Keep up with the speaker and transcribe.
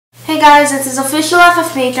guys, this is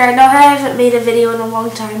OfficialFFMajor. I know I haven't made a video in a long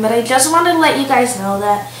time, but I just wanted to let you guys know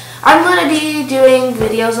that I'm going to be doing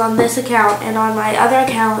videos on this account and on my other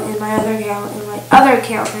account and my other account and my other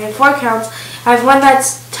account. I have 4 accounts. I have one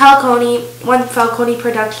that's Falcone, one Falcone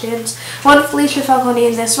Productions, one Felicia Falcone,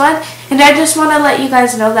 and this one. And I just want to let you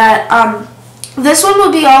guys know that this one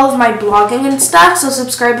will be all of my blogging and stuff, so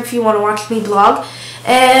subscribe if you want to watch me blog.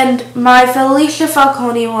 And my Felicia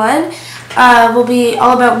Falcone one will be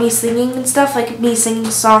all about me singing and stuff, like me singing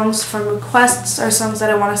songs from requests or songs that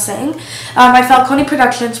I want to sing. My Falcone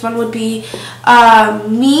Productions one would be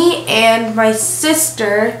me and my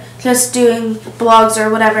sister just doing blogs or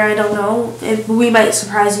whatever, I don't know. We might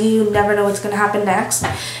surprise you, you never know what's going to happen next.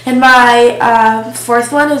 And my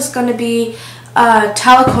 4th one is going to be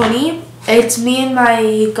Talcone. It's me and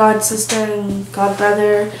my god sister and god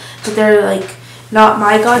brother, but they're like not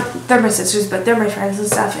my god, they're my sisters, but they're my friends and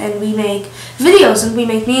stuff, and we make videos, and we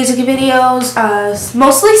make music videos,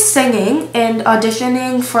 mostly singing and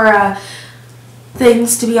auditioning for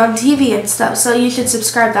things to be on TV and stuff, so you should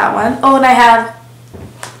subscribe that one. Oh, and I have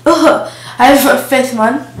a 5th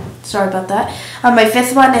one, sorry about that. My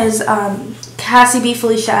 5th one is Cassie B.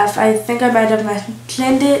 Felicia F. I think I might have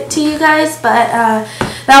mentioned it to you guys, but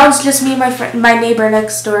that one's just me and my neighbor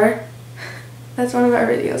next door. That's one of our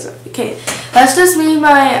videos. Okay, that's just me and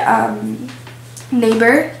my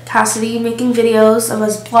neighbor, Cassidy, making videos of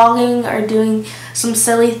us blogging or doing some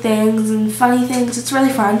silly things and funny things. It's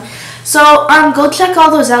really fun. So go check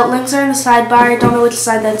all those out. Links are in the sidebar. I don't know which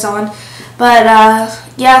side that's on. But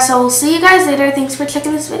yeah, so we'll see you guys later. Thanks for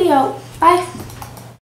checking this video. Bye.